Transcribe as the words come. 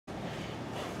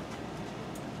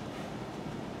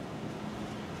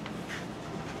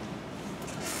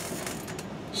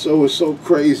So it's so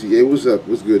crazy. Hey, what's up?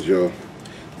 What's good, y'all?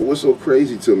 But what's so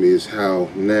crazy to me is how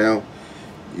now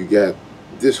you got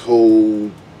this whole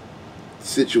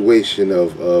situation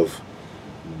of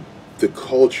the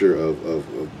culture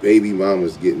of baby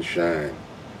mamas getting shine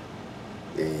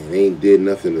and ain't did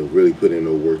nothing to really put in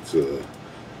no work to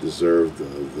deserve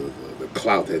the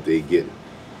clout that they getting.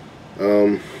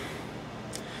 You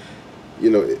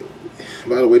know,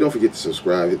 by the way, don't forget to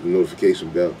subscribe, hit the notification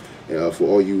bell. And for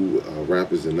all you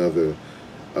rappers and other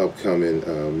upcoming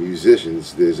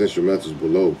musicians, there's instrumentals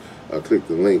below. Click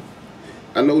the link.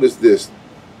 I noticed this.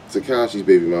 Tekashi's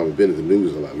baby mama been in the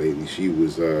news a lot lately. She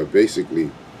was basically,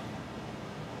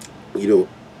 you know,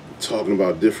 talking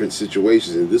about different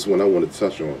situations, and this one I want to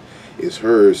touch on is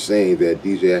her saying that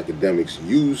DJ Akademiks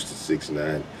used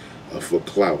 6ix9ine for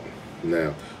clout.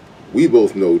 Now, we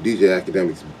both know DJ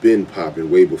Akademiks been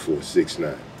popping way before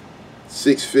 6ix9ine.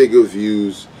 6-figure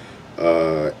views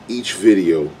each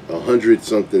video,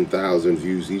 100-something thousand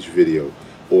views each video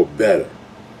or better.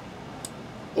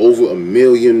 Over 1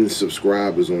 million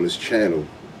subscribers on his channel.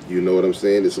 You know what I'm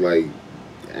saying? It's like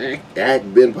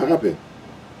Ak been popping.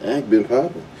 Ak been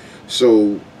popping.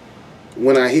 So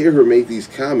when I hear her make these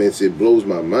comments, it blows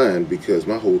my mind, because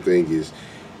my whole thing is,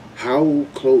 how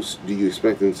close do you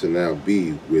expect him to now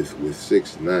be with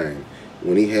 6ix9ine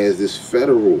when he has this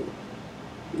federal,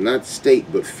 not state,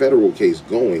 but federal case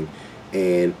going?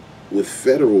 And with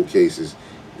federal cases,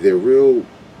 they're real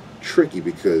tricky,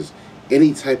 because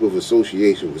any type of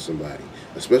association with somebody,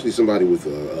 especially somebody with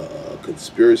a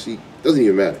conspiracy, doesn't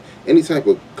even matter. Any type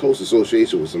of close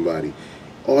association with somebody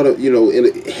ought to, you know,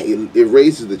 it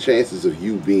raises the chances of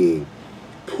you being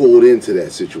pulled into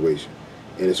that situation.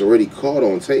 And it's already caught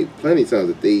on tape plenty of times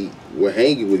that they were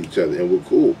hanging with each other and were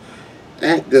cool.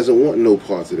 Ak doesn't want no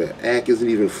parts of that. Ak isn't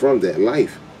even from that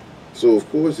life. So of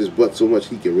course there's but so much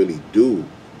he can really do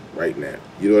right now.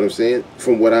 You know what I'm saying?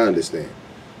 From what I understand.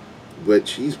 But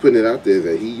she's putting it out there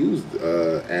that he used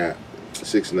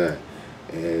 6ix9ine.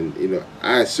 And, you know,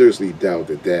 I seriously doubt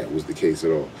that that was the case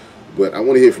at all. But I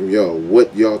want to hear from y'all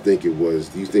what y'all think it was.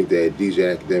 Do you think that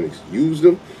DJ Akademiks used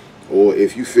them? Or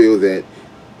if you feel that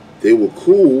they were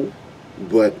cool,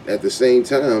 but at the same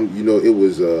time, you know, it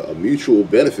was a mutual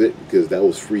benefit, because that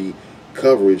was free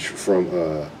coverage from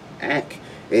Ak.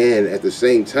 And at the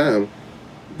same time,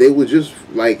 they were just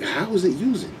like, how was it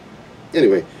using?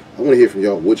 Anyway, I want to hear from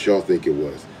y'all what y'all think it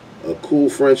was. A cool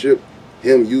friendship,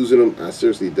 him using them, I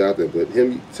seriously doubt that, but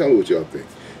him, tell me what y'all think.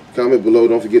 Comment below,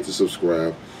 don't forget to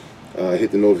subscribe.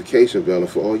 Hit the notification bell, and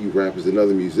for all you rappers and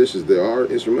other musicians, there are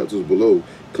instrumentals below.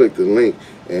 Click the link,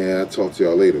 and I'll talk to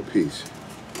y'all later. Peace.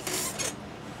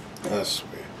 I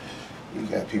swear, you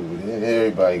got people,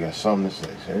 everybody got something to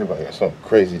say. Everybody got something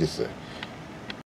crazy to say.